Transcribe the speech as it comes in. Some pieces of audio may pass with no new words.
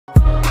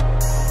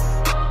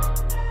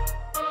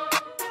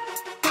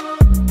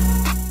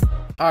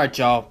Alright,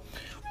 y'all.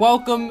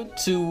 Welcome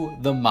to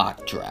the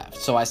mock draft.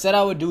 So I said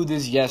I would do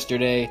this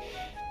yesterday.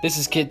 This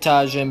is Kid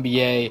Taj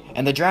NBA,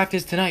 and the draft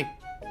is tonight.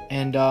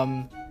 And,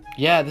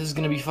 yeah, this is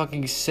gonna be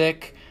fucking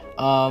sick.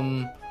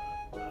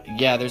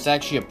 Yeah, there's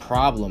actually a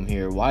problem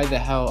here. Why the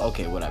hell?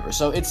 Okay, whatever.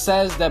 So it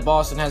says that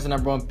Boston has the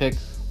number one pick.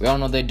 We all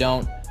know they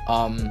don't.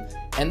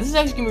 And this is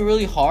actually gonna be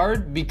really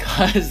hard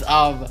because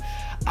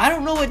I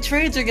don't know what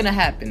trades are gonna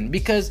happen,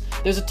 because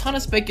there's a ton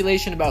of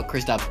speculation about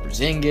Kristaps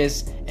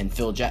Porzingis and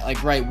Phil Jackson.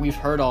 Like, right, we've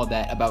heard all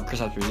that about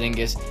Kristaps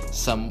Porzingis.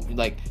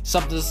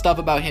 Some stuff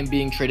about him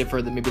being traded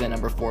for maybe that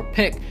number 4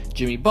 pick.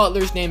 Jimmy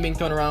Butler's name being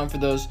thrown around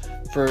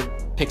for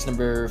picks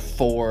number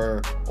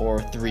 4 or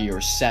 3 or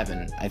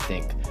 7, I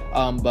think.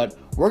 But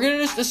we're gonna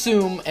just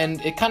assume,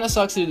 and it kind of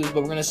sucks to do this,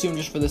 but we're gonna assume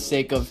just for the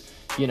sake of,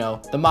 you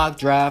know, the mock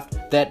draft,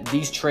 that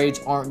these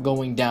trades aren't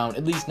going down,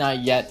 at least not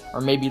yet,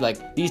 or maybe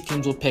like these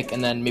teams will pick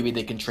and then maybe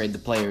they can trade the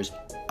players.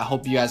 I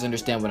hope you guys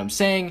understand what I'm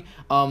saying.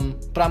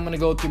 But I'm gonna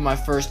go through my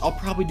first. I'll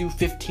probably do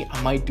 15.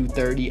 I might do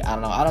 30. I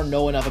don't know. I don't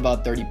know enough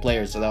about 30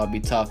 players, so that would be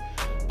tough.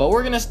 But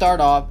we're gonna start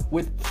off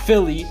with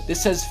Philly.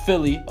 This says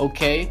Philly,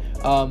 okay?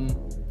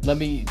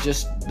 Let's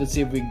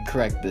see if we can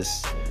correct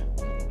this.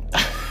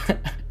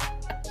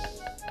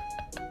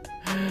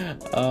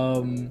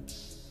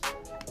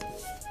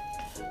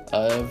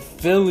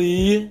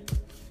 Philly.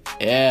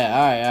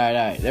 Yeah,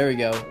 alright. There we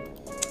go.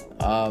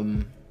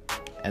 And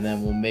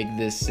then we'll make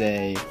this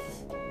say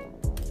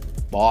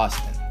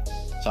Boston.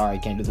 Sorry, I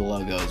can't do the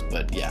logos,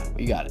 but yeah,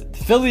 we got it.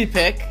 Philly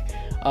pick.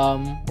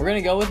 We're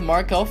gonna go with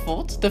Markelle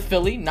Fultz to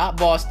Philly, not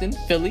Boston.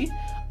 Philly.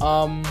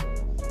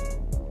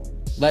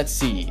 Let's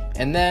see.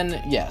 And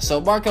then, yeah, so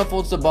Markelle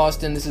Fultz to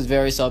Boston. This is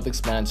very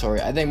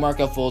self-explanatory. I think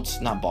Markelle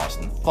Fultz, not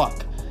Boston.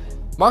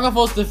 Markelle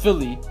Fultz to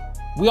Philly.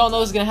 We all know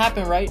this is going to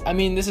happen, right? I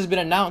mean, this has been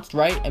announced,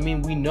 right? I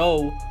mean, we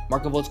know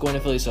Markelle Fultz going to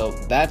Philly, so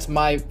that's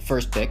my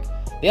first pick.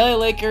 The LA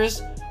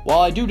Lakers,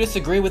 while I do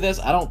disagree with this,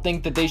 I don't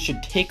think that they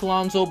should take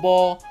Lonzo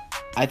Ball.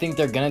 I think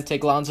they're going to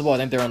take Lonzo Ball. I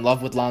think they're in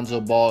love with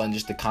Lonzo Ball and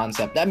just the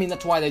concept. I mean,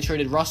 that's why they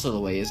traded Russell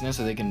away, isn't it?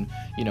 So they can,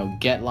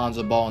 get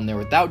Lonzo Ball in there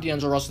without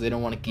D'Angelo Russell. They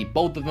don't want to keep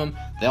both of them.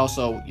 They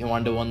also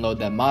wanted to unload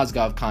that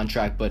Mozgov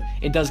contract, but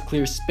it does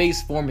clear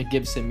space for him. It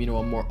gives him,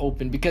 a more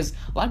open, because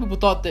a lot of people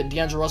thought that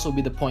D'Angelo Russell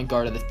would be the point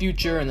guard of the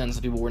future, and then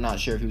some people were not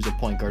sure if he was a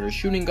point guard or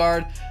shooting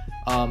guard.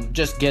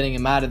 Just getting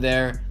him out of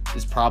there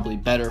is probably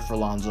better for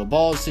Lonzo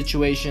Ball's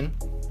situation.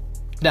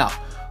 Now,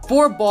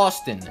 for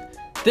Boston,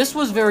 this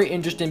was very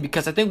interesting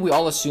because I think we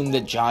all assumed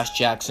that Josh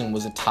Jackson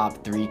was a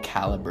top 3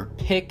 caliber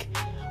pick.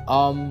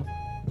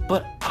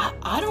 But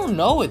I don't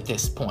know at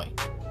this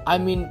point. I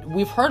mean,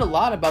 we've heard a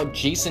lot about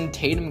Jason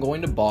Tatum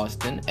going to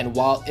Boston. And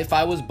while if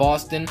I was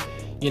Boston,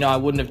 I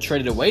wouldn't have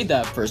traded away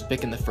that first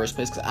pick in the first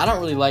place, because I don't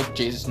really like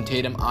Jason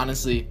Tatum,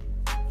 honestly,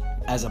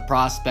 as a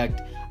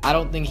prospect. I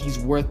don't think he's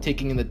worth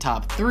taking in the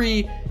top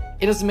 3.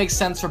 It doesn't make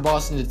sense for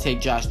Boston to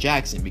take Josh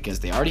Jackson because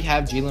they already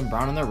have Jaylen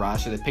Brown on their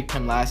roster. They picked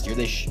him last year.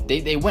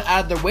 They went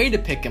out of their way to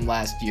pick him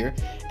last year.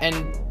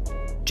 And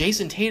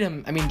Jason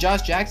Tatum,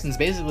 Josh Jackson's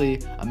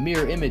basically a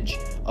mirror image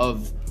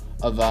of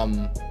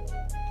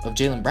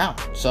Jaylen Brown.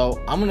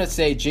 So I'm gonna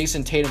say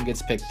Jason Tatum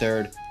gets picked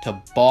 3rd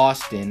to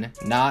Boston,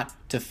 not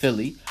to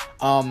Philly.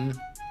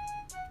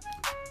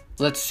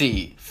 Let's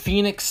see,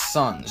 Phoenix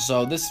Suns.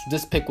 So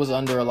this pick was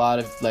under a lot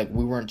of,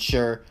 we weren't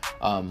sure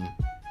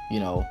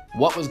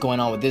what was going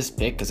on with this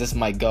pick, because this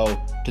might go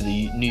to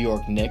the New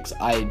York Knicks.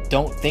 I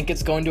don't think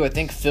it's going to. I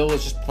think Phil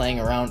is just playing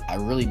around. I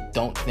really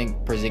don't think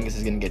Porzingis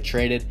is going to get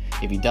traded.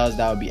 If he does,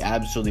 that would be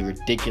absolutely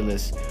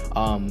ridiculous.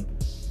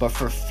 But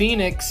for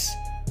Phoenix,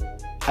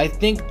 I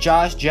think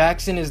Josh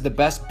Jackson is the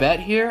best bet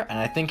here, and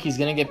I think he's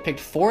going to get picked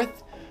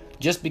 4th,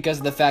 just because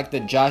of the fact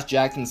that Josh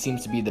Jackson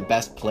seems to be the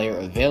best player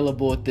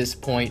available at this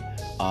point.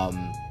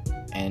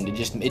 And it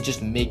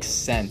just makes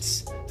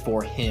sense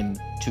for him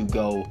to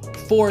go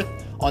 4th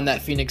on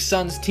that Phoenix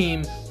Suns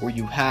team, where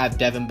you have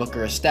Devin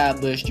Booker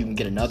established. You can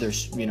get another,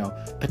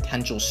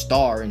 potential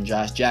star in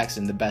Josh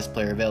Jackson, the best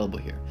player available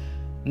here.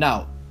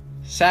 Now,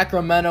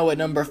 Sacramento at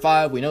number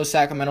 5. We know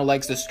Sacramento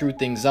likes to screw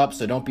things up,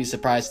 so don't be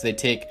surprised if they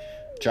take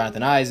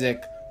Jonathan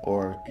Isaac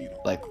or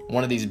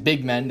one of these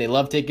big men. They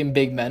love taking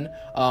big men.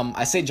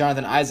 I say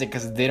Jonathan Isaac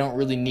because they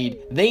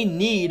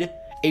need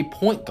a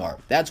point guard.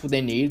 That's what they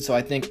need. So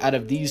I think out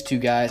of these two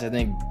guys, I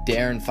think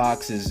De'Aaron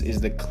Fox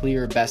is the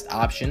clear best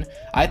option.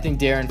 I think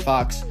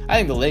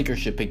the Lakers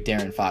should pick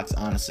De'Aaron Fox,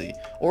 honestly.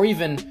 Or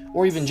even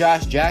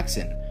Josh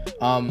Jackson.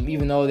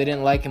 Even though they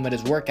didn't like him at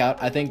his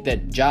workout, I think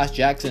that Josh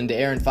Jackson and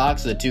De'Aaron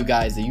Fox are the two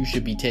guys that you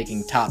should be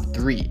taking top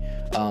 3,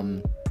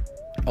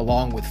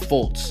 along with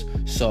Fultz.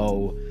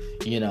 So,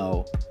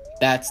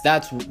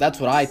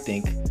 that's what I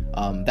think.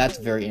 That's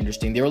very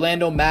interesting. The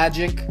Orlando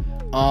Magic,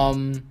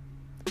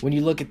 when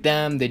you look at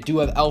them, they do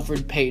have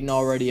Elfrid Payton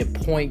already at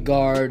point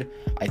guard.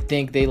 I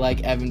think they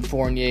like Evan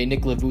Fournier.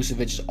 Nikola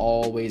Vucevic is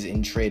always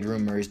in trade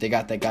rumors. They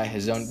got that guy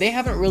Hazone. They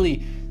haven't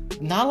really,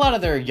 not a lot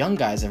of their young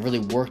guys have really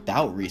worked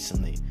out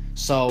recently.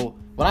 So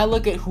when I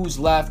look at who's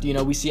left,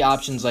 we see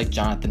options like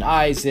Jonathan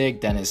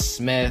Isaac, Dennis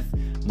Smith,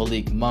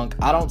 Malik Monk.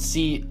 I don't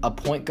see a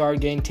point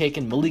guard getting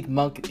taken. Malik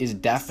Monk is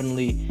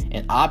definitely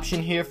an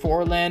option here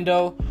for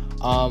Orlando.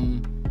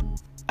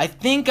 I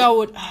think I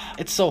would...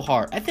 It's so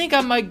hard. I think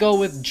I might go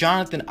with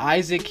Jonathan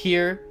Isaac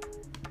here.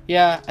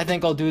 Yeah, I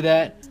think I'll do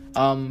that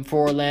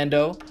for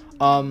Orlando.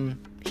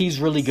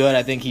 He's really good.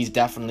 I think he's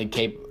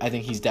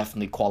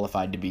definitely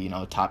qualified to be,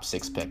 top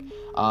 6 pick.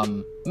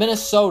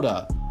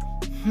 Minnesota.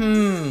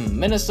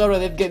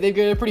 Minnesota,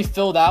 they're pretty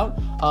filled out.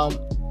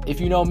 If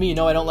you know me, you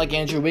know I don't like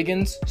Andrew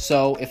Wiggins.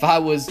 So if I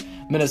was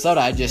Minnesota,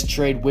 I'd just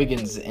trade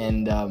Wiggins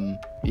and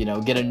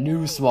get a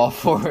new small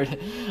forward.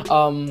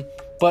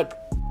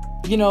 But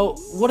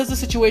what is the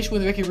situation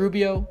with Ricky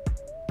Rubio?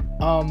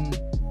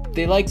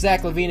 They like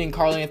Zach LaVine and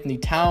Karl Anthony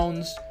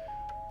Towns,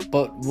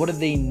 but what do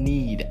they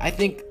need? I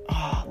think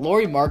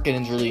Lauri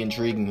Markkanen's really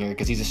intriguing here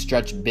because he's a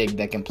stretch big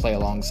that can play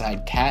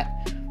alongside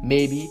Cat,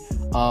 maybe.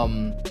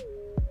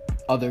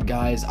 Other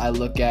guys I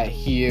look at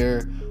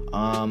here,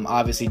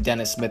 obviously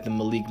Dennis Smith and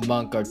Malik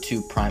Monk are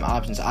 2 prime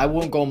options. I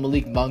won't go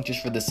Malik Monk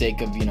just for the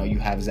sake of, you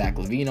have Zach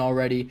LaVine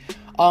already.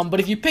 But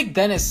if you pick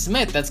Dennis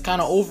Smith, that's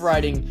kind of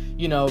overriding,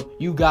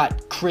 you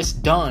got Chris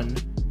Dunn.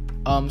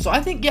 So I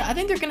think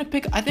they're going to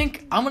pick, I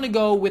think I'm going to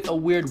go with a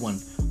weird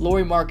one.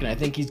 Lauri Markkanen, I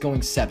think he's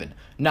going 7.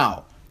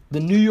 Now, the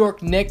New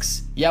York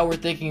Knicks, we're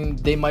thinking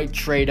they might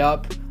trade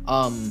up.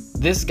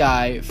 This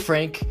guy,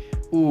 Frank,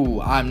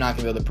 I'm not going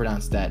to be able to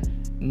pronounce that.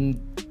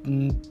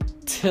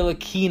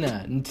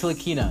 Ntilikina.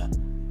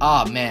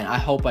 Man, I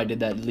hope I did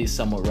that at least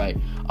somewhat right.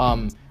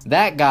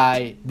 That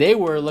guy, they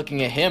were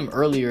looking at him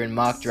earlier in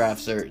mock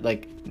drafts, or I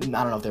don't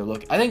know if they were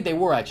looking. I think they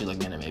were actually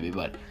looking at him maybe,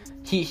 but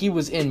he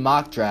was in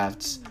mock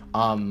drafts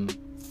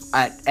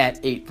at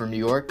 8 for New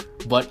York.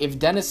 But if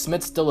Dennis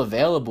Smith's still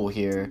available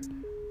here,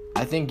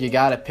 I think you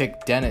gotta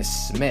pick Dennis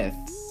Smith.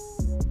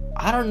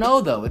 I don't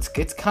know though.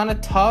 It's kind of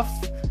tough.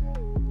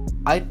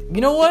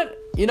 You know what?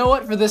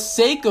 For the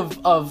sake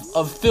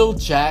of Phil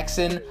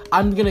Jackson,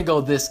 I'm gonna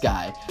go this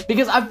guy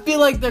because I feel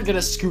like they're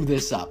gonna screw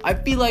this up. I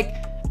feel like,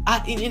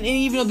 and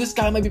even though this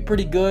guy might be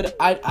pretty good,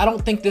 I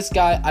don't think this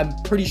guy. I'm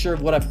pretty sure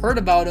what I've heard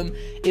about him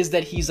is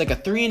that he's like a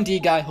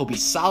 3-and-D guy. He'll be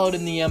solid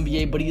in the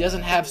NBA, but he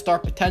doesn't have star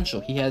potential.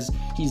 His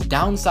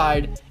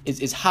downside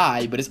is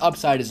high, but his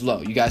upside is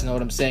low. You guys know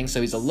what I'm saying?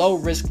 So he's a low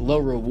risk, low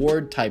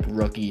reward type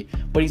rookie,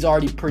 but he's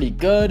already pretty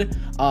good.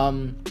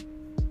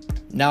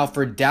 Now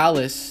for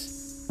Dallas,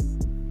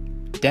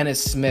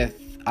 Dennis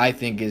Smith, I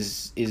think,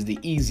 is the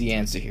easy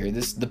answer here.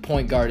 The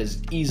point guard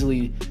is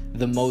easily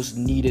the most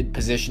needed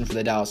position for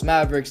the Dallas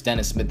Mavericks.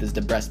 Dennis Smith is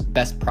the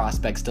best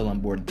prospect still on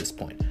board at this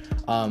point.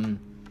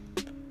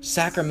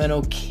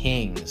 Sacramento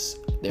Kings,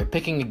 they're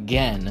picking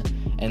again,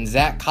 and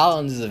Zach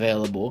Collins is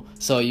available.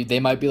 So they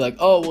might be like,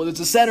 oh, well, there's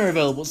a center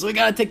available, so we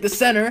gotta take the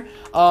center.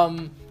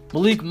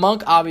 Malik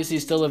Monk obviously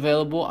is still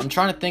available. I'm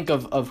trying to think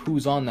of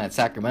who's on that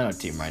Sacramento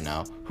team right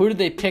now. Who did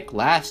they pick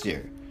last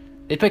year?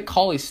 They picked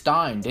Cauley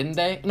Stein, didn't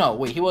they? No,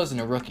 wait, he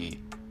wasn't a rookie.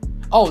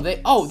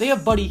 They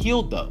have Buddy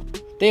Hield, though.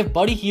 They have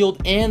Buddy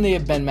Hield and they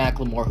have Ben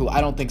McLemore, who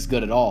I don't think's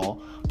good at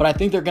all. But I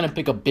think they're going to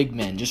pick a big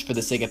man just for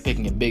the sake of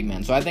picking a big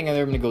man. So I think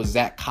they're going to go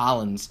Zach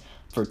Collins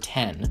for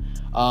 10.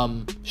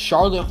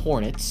 Charlotte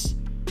Hornets.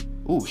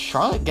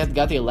 Charlotte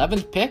got the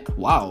 11th pick?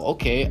 Wow,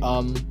 okay.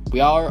 We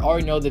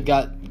already know they've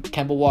got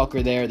Kemba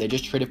Walker there. They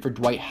just traded for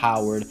Dwight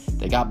Howard.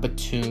 They got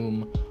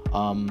Batum.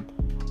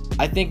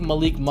 I think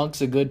Malik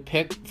Monk's a good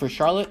pick for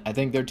Charlotte. I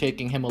think they're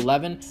taking him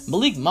 11.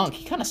 Malik Monk,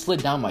 he kind of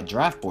slid down my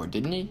draft board,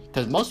 didn't he?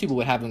 Because most people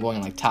would have him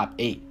going top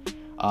 8.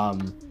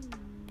 I'm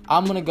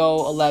going to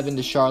go 11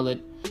 to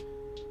Charlotte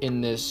in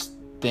this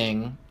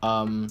thing.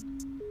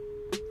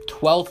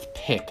 12th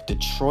pick,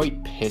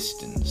 Detroit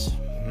Pistons.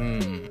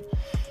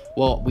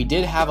 Well, we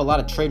did have a lot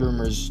of trade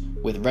rumors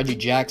with Reggie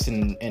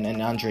Jackson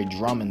and Andre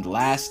Drummond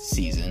last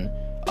season.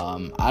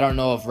 I don't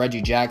know if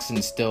Reggie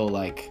Jackson's still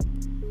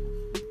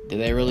do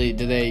they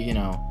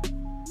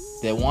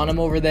want him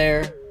over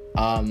there?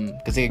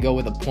 Because they could go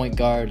with a point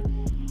guard.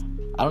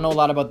 I don't know a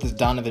lot about this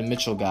Donovan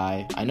Mitchell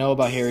guy. I know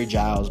about Harry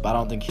Giles, but I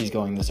don't think he's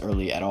going this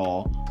early at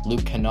all.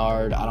 Luke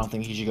Kennard, I don't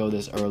think he should go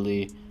this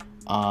early.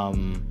 Are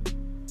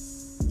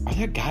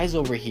there guys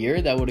over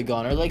here that would have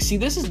gone early?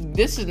 This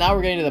is now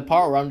we're getting to the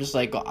part where I'm just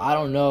I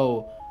don't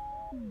know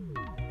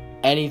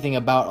anything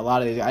about a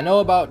lot of these. I know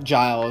about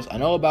Giles. I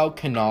know about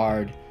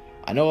Kennard.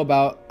 I know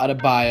about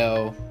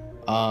Adebayo.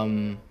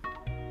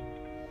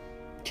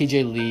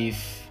 TJ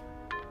Leaf,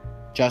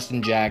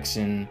 Justin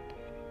Jackson,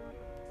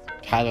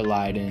 Tyler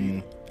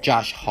Lydon,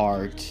 Josh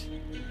Hart,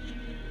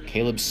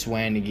 Caleb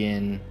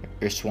Swanigan,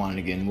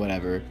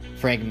 whatever,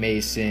 Frank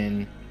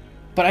Mason.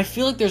 But I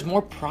feel like there's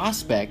more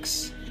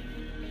prospects.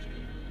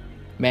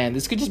 Man,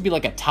 this could just be a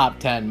top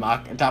 10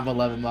 top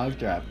 11 mock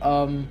draft.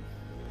 I'm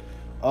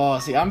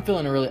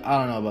feeling I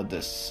don't know about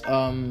this.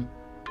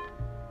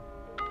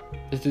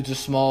 This dude's a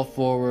small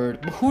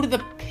forward. But who do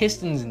the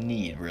Pistons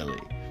need,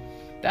 really?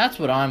 That's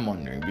what I'm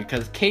wondering,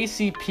 because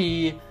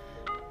KCP,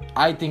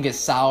 I think, is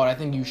solid. I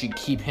think you should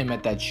keep him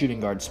at that shooting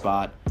guard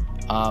spot.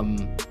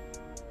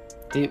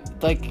 They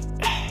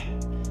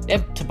They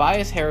have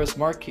Tobias Harris,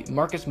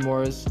 Marcus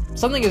Morris.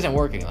 Something isn't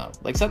working though.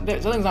 Like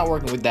something's not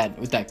working with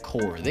that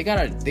core. They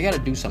gotta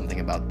do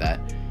something about that.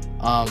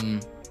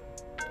 I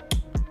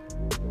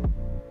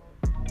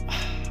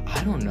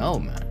don't know,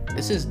 man.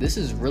 This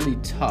is really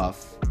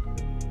tough.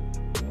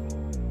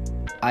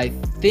 I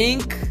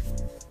think.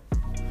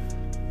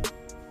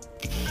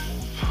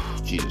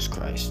 Jesus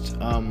Christ.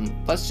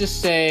 Let's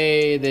just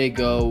say they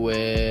go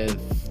with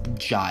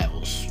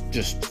Giles,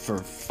 just for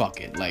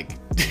fuck it. Like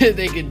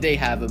they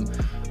have him.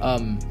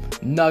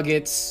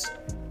 Nuggets.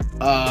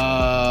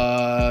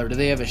 Do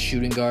they have a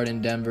shooting guard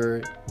in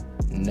Denver?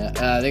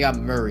 No, they got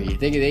Murray.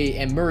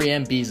 And Murray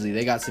and Beasley.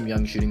 They got some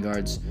young shooting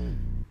guards.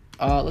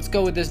 Let's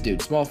go with this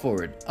dude, small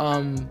forward.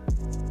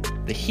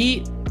 The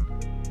Heat.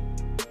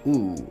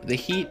 Ooh, the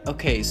Heat.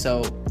 Okay,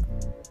 so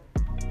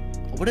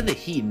what do the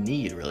Heat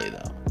need really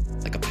though?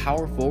 Like a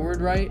power forward,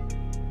 right?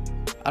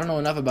 I don't know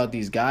enough about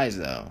these guys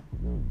though.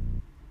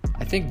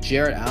 I think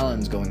Jarrett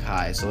Allen's going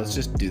high, so let's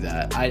just do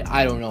that.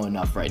 I don't know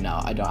enough right now.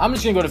 I'm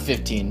just gonna go to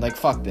 15. Like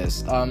fuck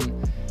this.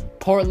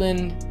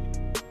 Portland.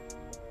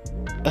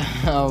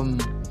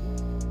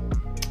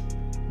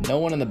 No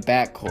one in the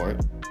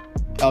backcourt.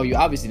 Oh, you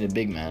obviously need a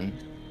big man.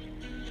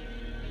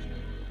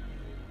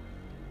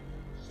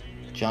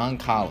 John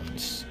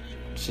Collins.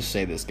 Let's just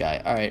say this guy.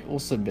 All right, we'll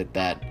submit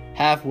that.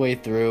 Halfway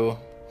through.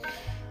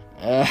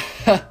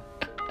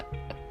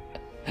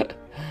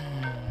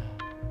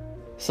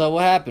 So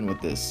what happened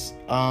with this?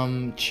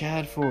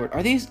 Chad Ford.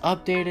 Are these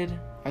updated?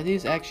 Are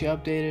these actually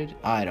updated?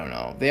 I don't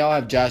know. They all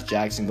have Josh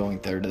Jackson going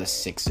third to the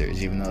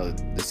Sixers, even though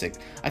the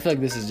Sixers. I feel like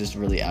this is just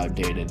really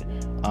outdated.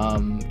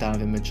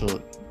 Donovan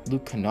Mitchell,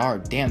 Luke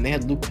Kennard. Damn, they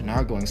had Luke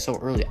Kennard going so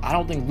early. I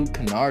don't think Luke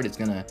Kennard is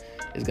gonna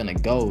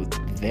go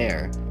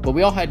there. But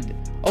we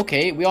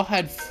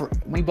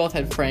both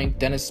had Frank,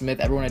 Dennis Smith.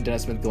 Everyone had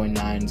Dennis Smith going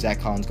 9,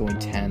 Zach Collins going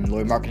 10,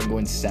 Lloyd Marketing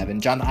going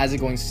 7, Jonathan Isaac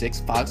going 6,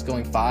 Fox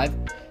going 5.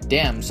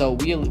 Damn, so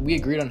we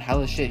agreed on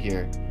hella shit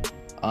here.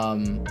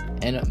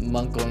 And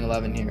Monk going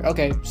 11 here.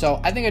 Okay,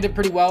 so I think I did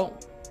pretty well.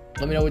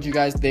 Let me know what you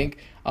guys think.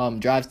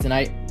 Drives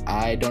tonight.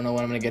 I don't know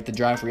when I'm gonna get the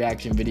drive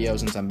reaction video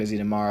since I'm busy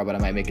tomorrow, but I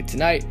might make it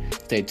tonight.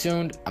 Stay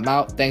tuned. I'm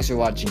out. Thanks for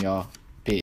watching, y'all.